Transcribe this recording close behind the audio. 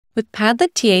With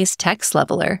Padlet TA's Text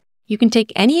Leveler, you can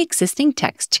take any existing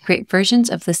text to create versions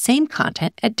of the same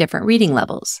content at different reading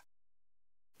levels.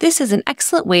 This is an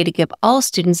excellent way to give all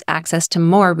students access to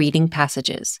more reading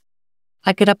passages.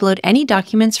 I could upload any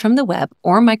documents from the web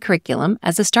or my curriculum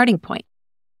as a starting point.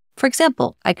 For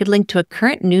example, I could link to a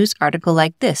current news article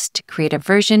like this to create a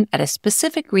version at a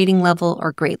specific reading level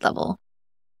or grade level.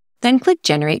 Then click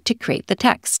Generate to create the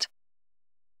text.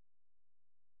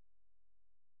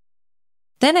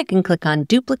 Then I can click on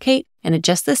Duplicate and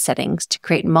adjust the settings to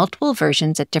create multiple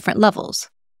versions at different levels.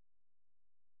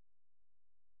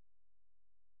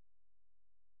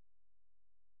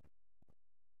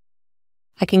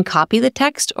 I can copy the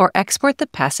text or export the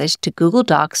passage to Google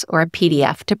Docs or a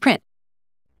PDF to print.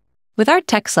 With our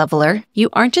Text Leveler, you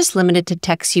aren't just limited to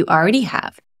text you already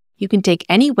have. You can take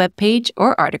any web page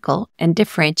or article and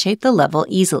differentiate the level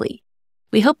easily.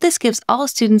 We hope this gives all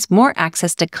students more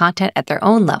access to content at their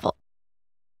own level.